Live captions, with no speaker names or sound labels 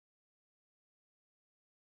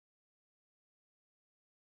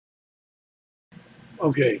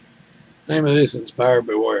Okay, name of this is Buyer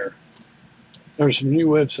Beware. There's some new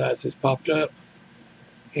websites that's popped up,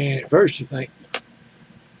 and at first you think,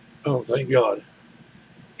 oh, thank God,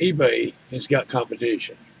 eBay has got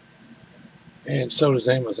competition, and so does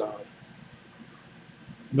Amazon.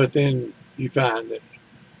 But then you find that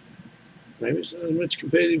maybe it's not as much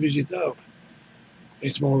competitive as you thought.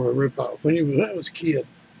 It's more of a ripoff. When I was a kid,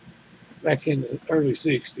 back in the early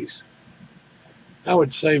 60s, I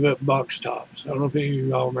would save up box tops. I don't know if any of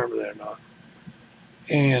you all remember that or not.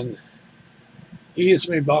 And you get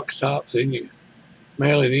so many box tops and you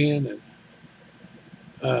mail it in,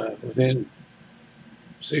 and within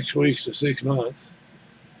 6 weeks to 6 months,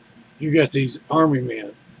 you got these army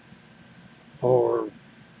men or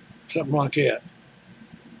something like that.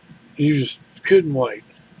 You just couldn't wait.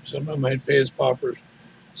 Some of them had Pez poppers,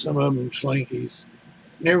 some of them slinkies.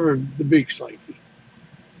 Never the big slinky.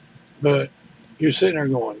 But you're sitting there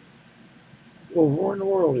going, well, where in the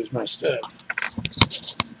world is my stuff?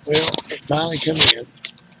 Well, it finally come in,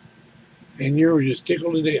 and you were just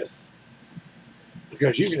tickled to death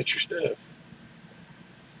because you got your stuff.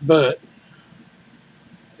 But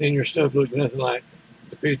then your stuff looked nothing like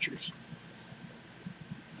the pictures.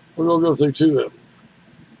 We're going to go through two of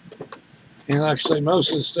them. And like I say, most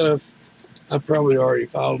of the stuff, I probably already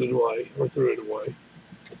filed it away or threw it away.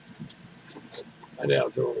 I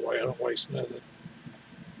doubt throw it away. I don't waste nothing.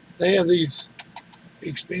 They have these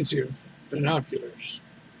expensive binoculars,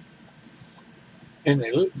 and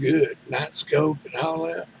they look good. Night scope and all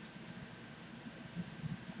that.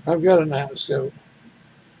 I've got a night scope.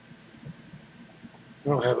 I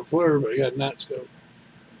don't have a flitter, but I got a night scope.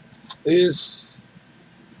 This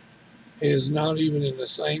is not even in the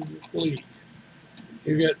same league.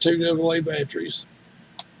 You've got two AA batteries.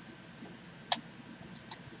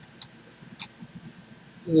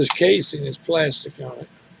 This casing is plastic on it.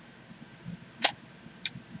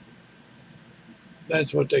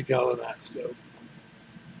 That's what they call a night scope.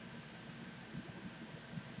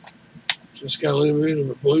 Just got a little bit of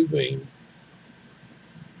a blue beam.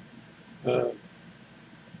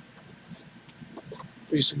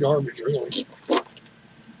 Piece of garbage, really.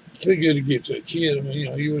 It'd be good to give to a kid. I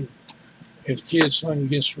mean, you wouldn't, if the kid slung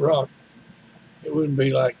against a rock, it wouldn't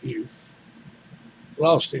be like you've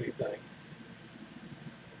lost anything.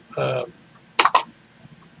 What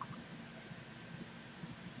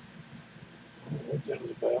that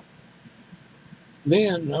was about.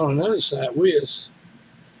 Then on another side, Wish,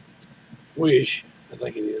 I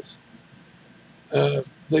think it is.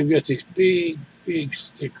 They've got these big, big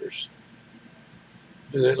stickers.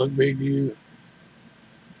 Does that look big to you?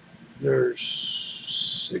 There's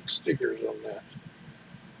 6 stickers on that.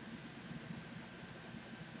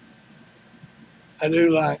 I do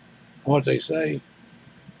like what they say,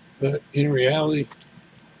 but in reality,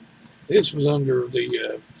 this was under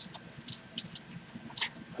the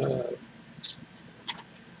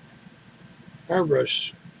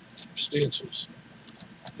airbrush stencils.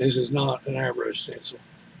 This is not an airbrush stencil.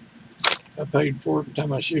 I paid for it by the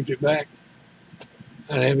time I shipped it back.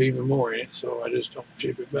 I'd have even more in it, so I just don't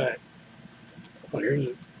ship it back. Well, here's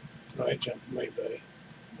it. Right, time for me, buddy.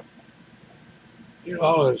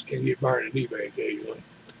 All of us can get burned at eBay occasionally.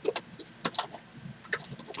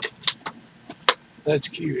 That's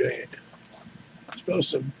cute, ain't it? It's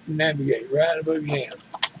supposed to navigate right above your hand.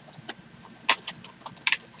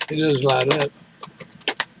 It does light up.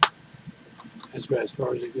 That's about as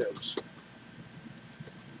far as it goes.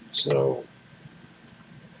 So,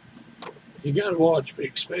 you got to watch, but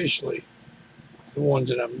especially the ones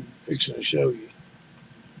that I'm fixing to show you.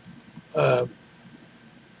 And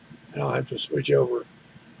I'll have to switch over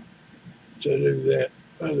to do that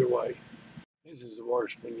other way. This is the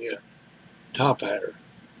worst one yet. Top hatter.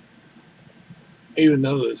 Even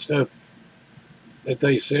though the stuff that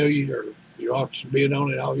they sell you, or you ought to bid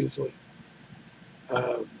on it, obviously.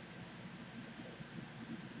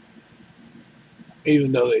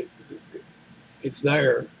 Even though it's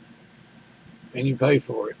there and you pay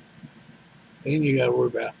for it, then you got to worry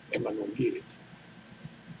about, am I going to get it?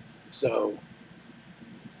 So,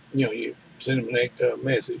 you send them a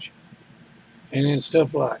message. And then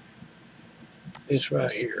stuff like this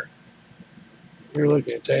right here. You're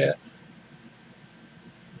looking at that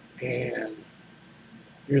and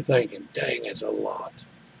you're thinking, dang, it's a lot.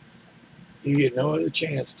 You get no other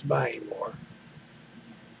chance to buy anymore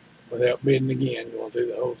without bidding again, going through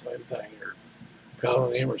the whole same thing, or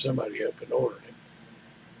calling him or somebody up and ordering it.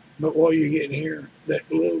 But what you're getting here, that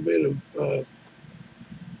little bit of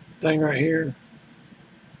thing right here,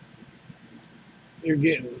 you're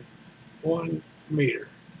getting 1 meter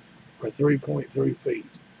or 3.3 feet.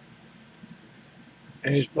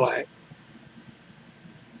 And it's black.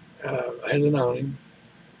 Has an awning,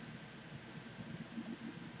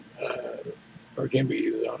 or can be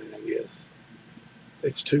used awning, I guess.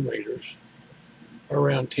 It's 2 meters.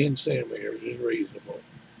 Around 10 centimeters is reasonable,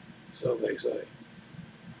 so they say.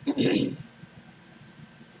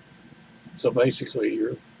 So basically,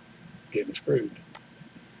 you're getting screwed.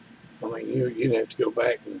 I mean, you'd have to go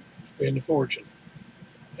back and spend a fortune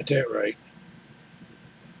at that rate.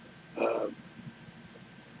 Uh,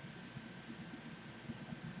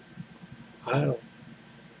 I don't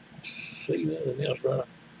see nothing else right.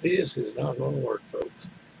 This is not going to work, folks.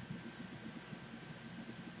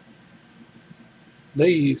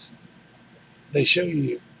 These, they show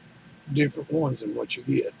you different ones and what you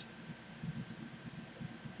get.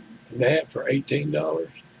 And that for $18,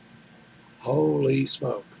 holy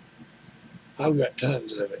smoke. I've got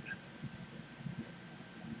tons of it.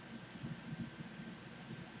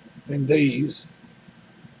 And these,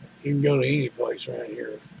 you can go to any place around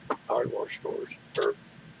here, hardware stores or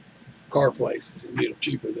car places, and get them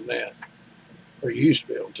cheaper than that. Or you used to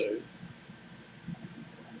be able to.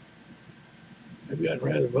 They've gotten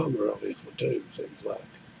rather vulgar on this one too, seems like.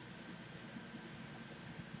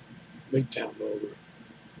 Big time vulgar.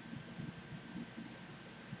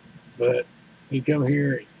 But you come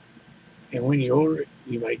here, and when you order it,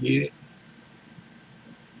 you may get it,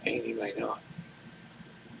 and you may not.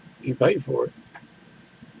 You pay for it.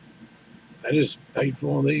 I just paid for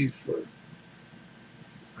one of these for,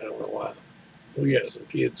 I don't know why. We got some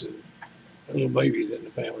kids and little babies in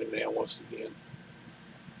the family now once again.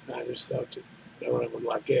 I just thought that no one would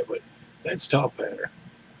like that, but that's Top Hatter.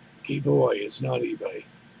 Keep away. It's not eBay.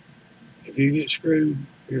 If you get screwed,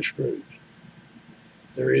 you're screwed.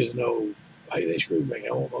 There is no, hey, they screwed me.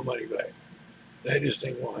 I want my money back. That just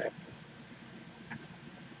ain't gonna happen.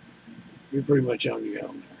 You're pretty much on your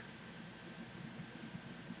own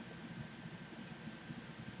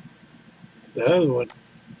there. The other one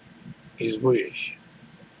is Wish.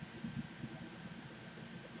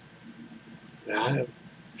 Now, I'm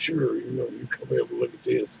sure you're going to be able to look at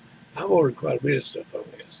this. I've ordered quite a bit of stuff on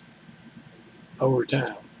this over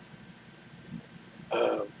time.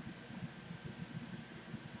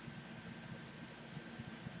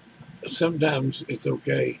 Sometimes it's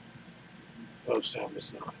okay. Most time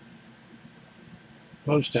it's not.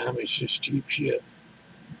 Most time it's just cheap shit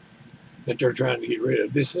that they're trying to get rid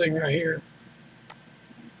of. This thing right here,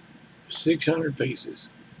 600 pieces,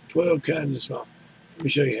 12 kinds of small. Let me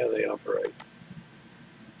show you how they operate.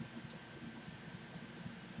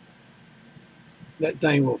 That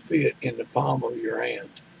thing will fit in the palm of your hand.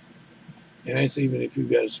 And that's even if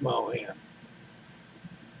you've got a small hand.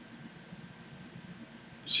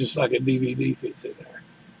 It's just like a DVD fits in there.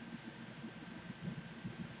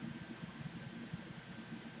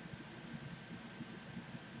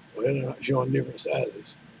 Well, they're not showing different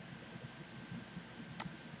sizes.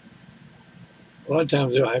 A lot of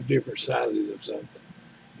times they'll have different sizes of something.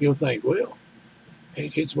 You'll think, well,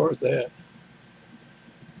 heck, it's worth that.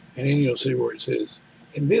 And then you'll see where it says,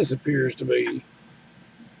 and this appears to be,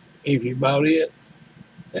 if you bought it,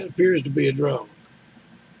 that appears to be a drone.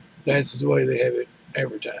 That's the way they have it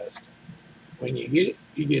advertised. When you get it,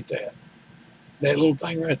 you get that. That little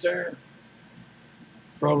thing right there,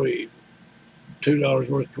 probably $2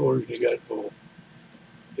 worth of quarters and you got it full.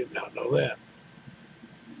 Did not know that.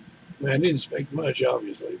 I mean, I didn't expect much,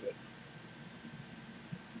 obviously, but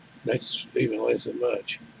that's even less than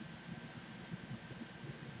much.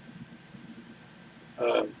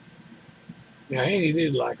 Now, Annie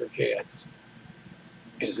did like her cats.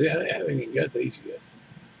 And see, I haven't even got these yet.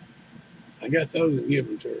 I got those and give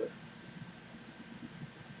them to her.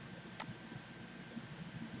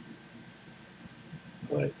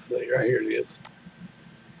 Let's see, right here it is.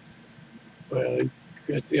 Well,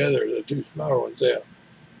 got the 2 smaller ones out.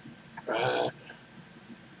 Right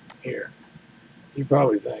here. You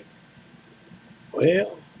probably think,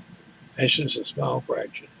 well, that's just a small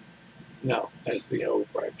fraction. No, that's the whole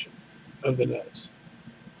fraction of the nuts.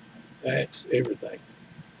 That's everything.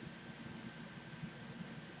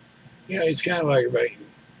 Yeah, it's kind of aggravating.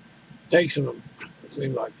 It takes them, it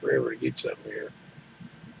seems like forever to get something here.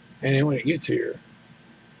 And then when it gets here,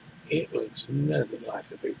 it looks nothing like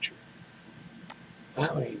the picture.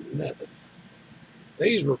 I mean, nothing.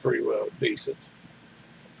 These were pretty well decent.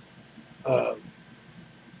 But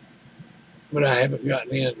I haven't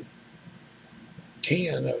gotten in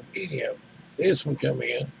 10 of any of them. This one come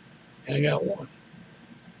in, and I got 1.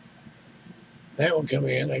 That one come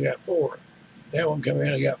in, I got 4. That one come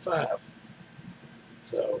in, I got 5.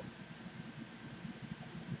 So,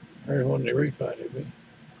 there's one they refunded me.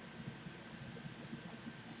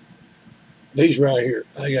 These right here,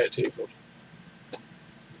 I got tickled.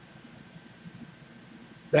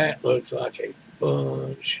 That looks like a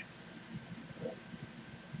bunch.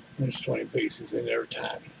 There's 20 pieces and they're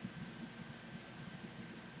tiny.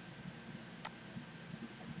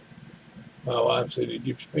 My wife said, "Did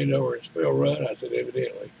you spin over and spell right?" I said,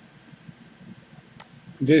 "Evidently."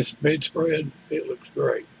 This bedspread, it looks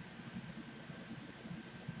great.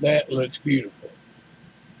 That looks beautiful.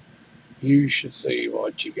 You should see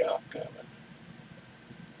what you got coming.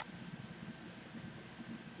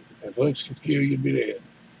 If looks could kill, you'd be dead.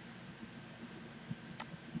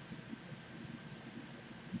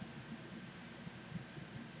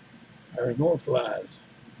 There's more flies.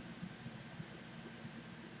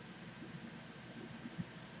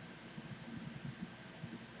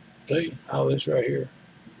 See, all this right here.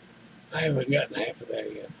 I haven't gotten half of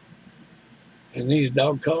that yet. And these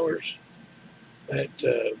dog collars, that,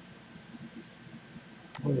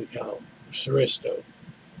 what do they call them? Seresto.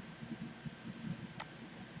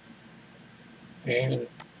 And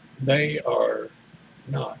they are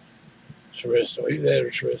not Seresto. Either that or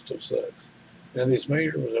Seresto sucks. Now this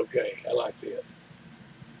meter was okay. I liked it.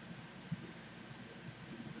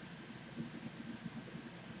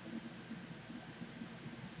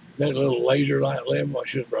 That little laser light level, I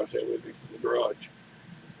should have brought that with me from the garage.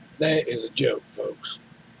 That is a joke, folks.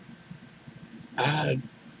 I'd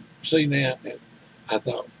seen that and I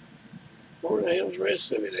thought, where the hell's the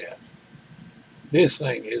rest of it at? This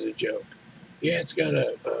thing is a joke. Yeah, it's got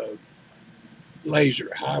a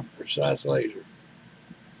laser, high precise laser.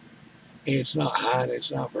 It's not high and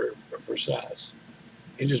it's not very precise.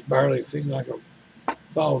 It just barely seems like it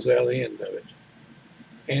falls out of the end of it.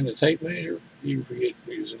 And the tape measure, you can forget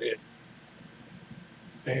using it.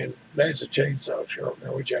 And that's a chainsaw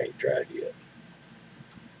sharpener, which I ain't tried yet.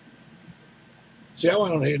 See, I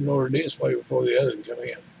went on ahead and ordered this way before the other one come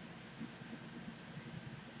in.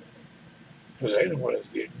 Because they didn't know what I was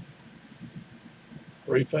getting.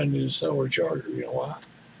 Refunded the solar charger. You know why?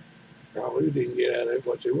 Probably didn't get out of it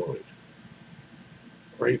what they wanted.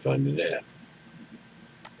 Refunded that.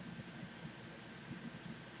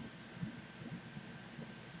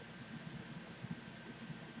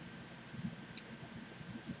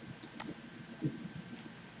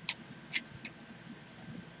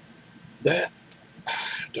 That, I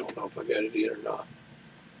don't know if I got it in or not.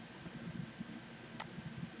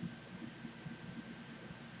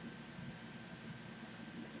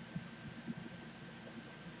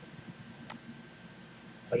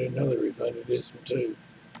 I didn't know they refunded this one too.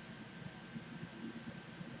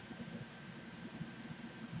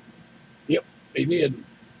 Yep, they did.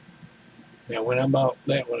 Now, when I bought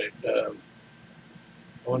that one at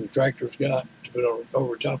one the tractors got to put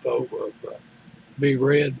over top of Big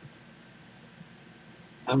Red,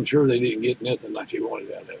 I'm sure they didn't get nothing like they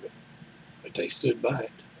wanted out of it, but they stood by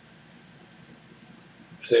it.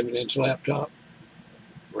 7-inch laptop,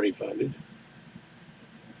 refunded.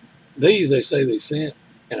 These they say they sent,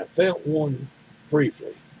 and I felt one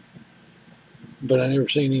briefly, but I never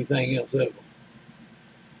seen anything else of them.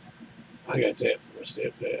 I got that from my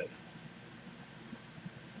stepdad.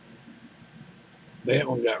 That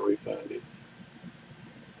one got refunded.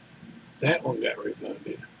 That one got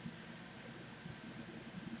refunded.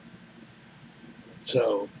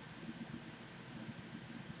 So,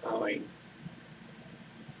 I mean,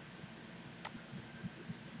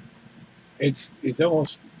 it's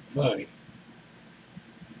almost funny.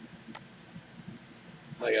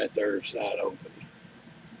 I got their side open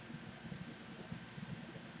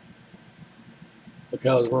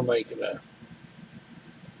because we're making a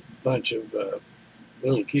bunch of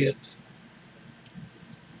little kids,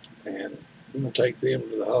 and we're gonna take them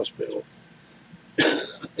to the hospital.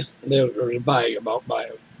 There's a bag I bought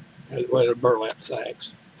by the burlap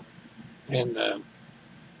sacks, and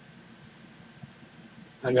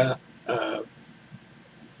I got what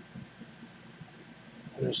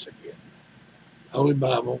else did I get? Holy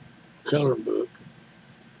Bible, coloring book,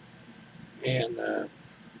 and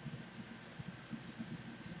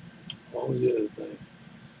what was the other thing?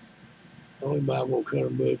 Holy Bible,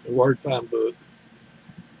 coloring book, the Word Find book,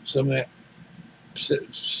 some of that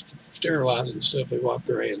sterilizing stuff they wipe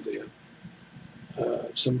their hands in,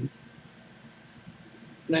 some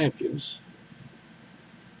napkins,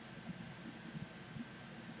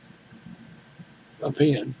 a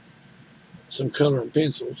pen, some coloring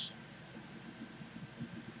pencils.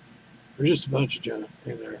 There's just a bunch of junk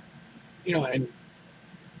in there. You know, and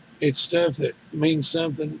it's stuff that means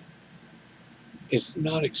something. It's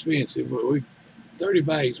not expensive, but 30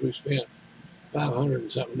 bags we spent $500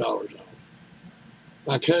 and something on.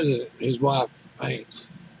 My cousin, his wife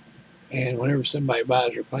paints, and whenever somebody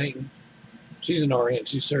buys her painting, she's an RN,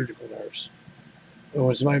 she's a surgical nurse. But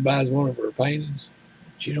when somebody buys one of her paintings,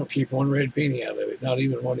 She don't keep one red penny out of it, not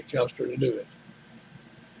even what it cost her to do it.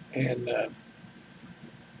 And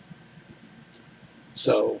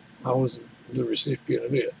so I was the recipient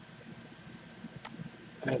of it.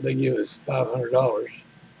 And they give us $500,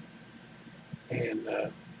 and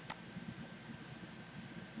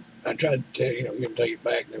I tried to tell get them to take it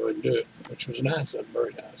back, and they wouldn't do it, which was nice of them,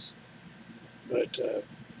 very nice. But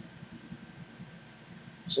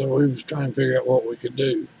so we was trying to figure out what we could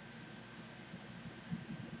do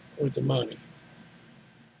with the money.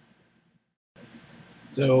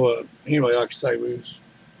 So anyway, like I say, we was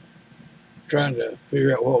trying to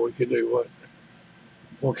figure out what we could do,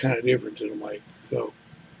 what kind of difference it'll make. So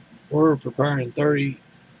we're preparing 30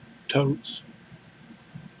 totes,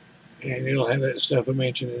 and it'll have that stuff I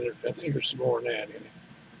mentioned in it. I think there's some more than that in it.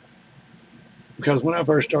 Because when I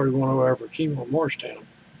first started going over there for chemo in Morristown,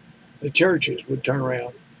 the churches would turn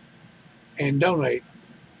around and donate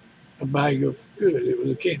a bag of goods. It was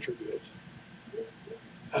a cancer goods.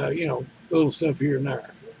 Little stuff here and there.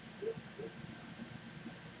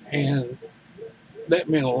 And that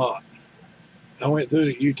meant a lot. I went through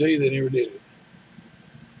it at UT, they never did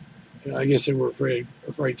it. I guess they were afraid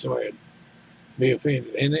somebody would be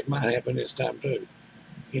offended. And it might happen this time too.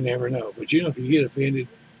 You never know. But if you get offended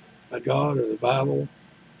by God or the Bible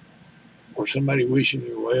or somebody wishing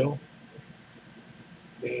you well,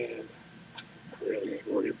 then I really ain't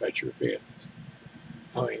worried about your offense.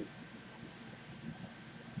 I mean,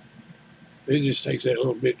 it just takes that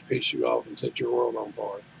little bit to piss you off and set your world on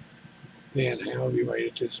fire. Then how have you made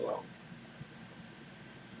it this long?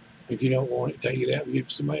 If you don't want it, take it out and give it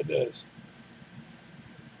to somebody that does.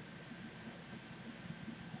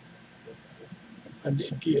 I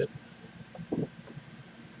did get,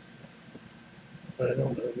 but I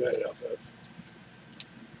don't know who I got it off of.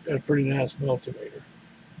 Got a pretty nice multimeter.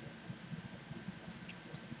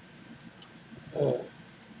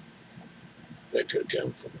 That could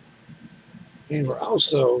come from anywhere.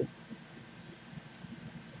 Also,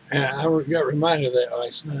 and I got reminded of that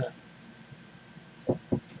last night.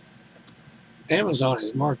 Amazon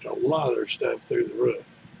has marked a lot of their stuff through the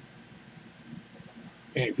roof.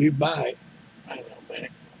 And if you buy it, hang on a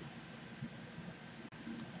minute.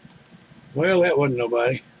 Well, that wasn't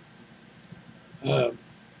nobody. That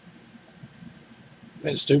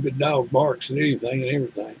stupid dog barks at anything and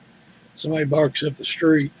everything. Somebody barks up the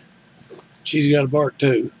street, she's got to bark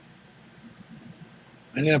too.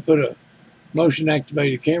 And then I put a motion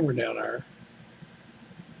activated camera down there,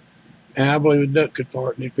 and I believe a duck could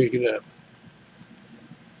fart and it'd pick it up.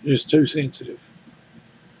 Just too sensitive.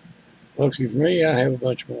 Lucky for me, I have a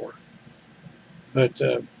bunch more. But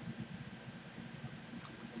what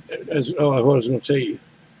I was going to tell you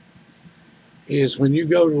is when you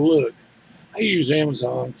go to look, I use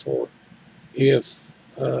Amazon for if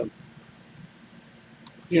I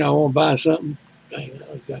want to buy something. Dang,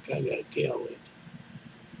 I look like I got a tail in.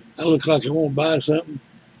 I look like I want to buy something,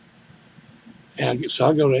 and so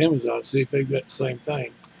I go to Amazon and see if they've got the same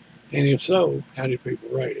thing, and if so, how do people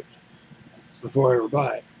rate it before I ever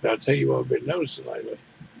buy it? But I'll tell you what I've been noticing lately.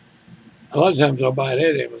 A lot of times I'll buy it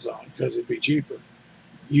at Amazon because it'd be cheaper.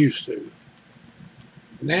 Used to.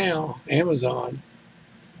 Now Amazon,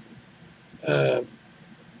 the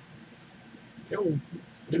old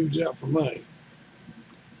dude's out for money,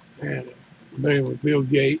 and with Bill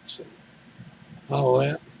Gates and all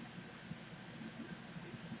that.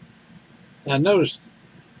 I noticed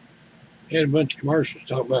he had a bunch of commercials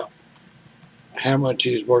talk about how much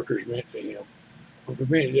his workers meant to him. Well, if it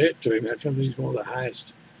meant that to him, how come he's one of the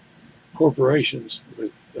highest corporations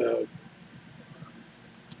with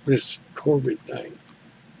this COVID thing,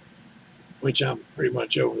 which I'm pretty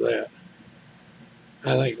much over that.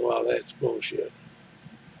 I think a lot of that's bullshit.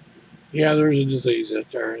 Yeah, there's a disease out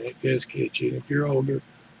there, and it does get you. And if you're older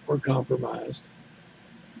or compromised,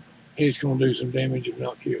 it's going to do some damage, if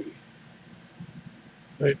not kill you.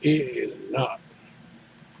 But it is not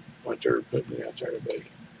what they're putting it out there to be.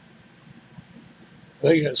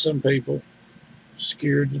 They got some people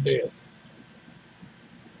scared to death.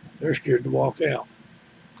 They're scared to walk out.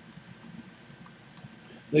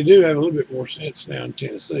 They do have a little bit more sense now in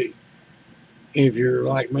Tennessee. If you're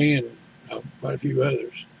like me and quite a few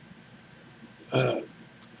others, I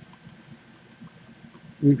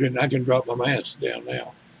can drop my mask down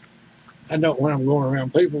now. I don't when I'm going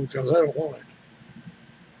around people because I don't want it.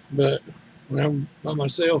 But when I'm by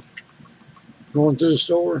myself going through the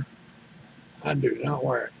store, I do not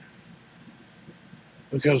wear it.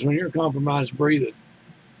 Because when you're compromised breathing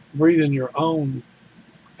your own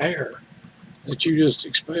air that you just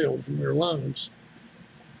expelled from your lungs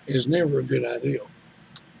is never a good idea.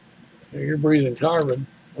 You're breathing carbon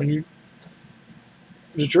when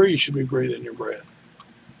The trees should be breathing your breath.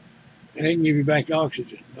 And they can give you back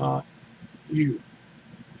oxygen, not you.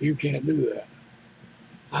 You can't do that.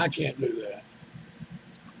 I can't do that.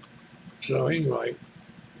 So anyway,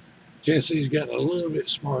 Tennessee's gotten a little bit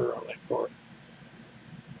smarter on that part.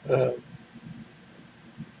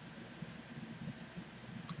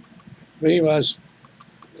 But anyways,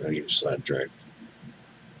 I get sidetracked.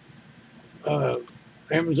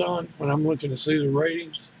 Amazon, when I'm looking to see the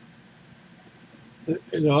ratings,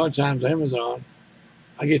 a lot of times Amazon,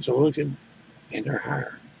 I get to looking and they're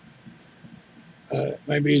higher.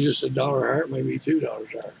 Maybe just $1 higher, maybe $2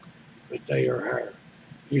 higher, but they are higher.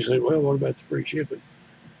 You say, well, what about the free shipping?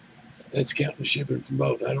 That's counting the shipping for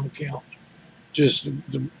both. I don't count just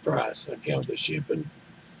the price. I count the shipping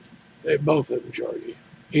that both of them charge you,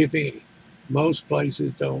 if any. Most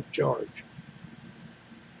places don't charge.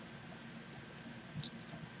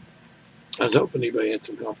 I was hoping eBay had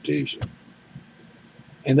some competition.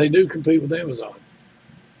 And they do compete with Amazon.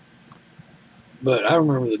 But I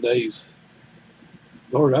remember the days,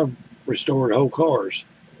 Lord, I've restored whole cars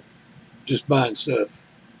just buying stuff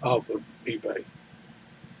off of eBay.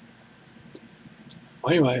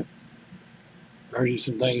 Well, anyway, there's just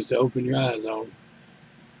some things to open your eyes on.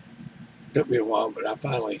 Took me a while, but I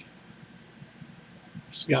finally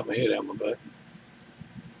just got my head out of my butt.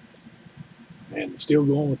 And I'm still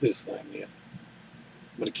going with this thing yet.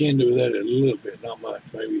 But I can do that a little bit, not much,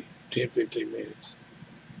 maybe 10, 15 minutes.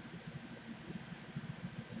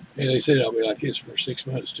 And they said I'll be like this for 6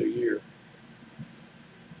 months to a year.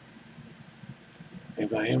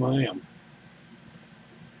 If I am, I am.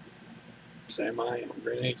 Sam, I am.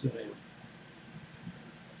 Green eggs and ham.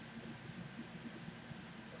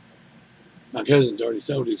 My cousin's already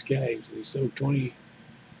sold his calves, and he sold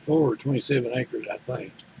 24 or 27 acres, I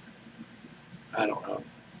think. I don't know.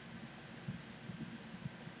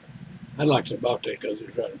 I'd like to have bought that because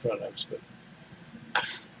it's right in front of us, but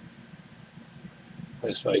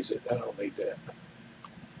let's face it, I don't need that.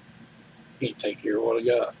 Can't take care of what I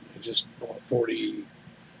got. I just bought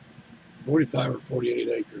 45 or 48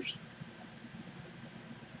 acres.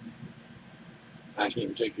 I can't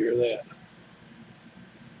even take care of that.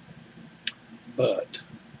 But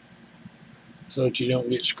so that you don't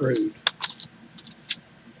get screwed,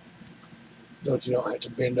 so that you don't have to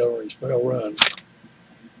bend over and spell run,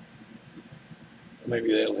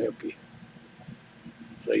 maybe that'll help you.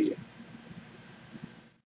 See ya.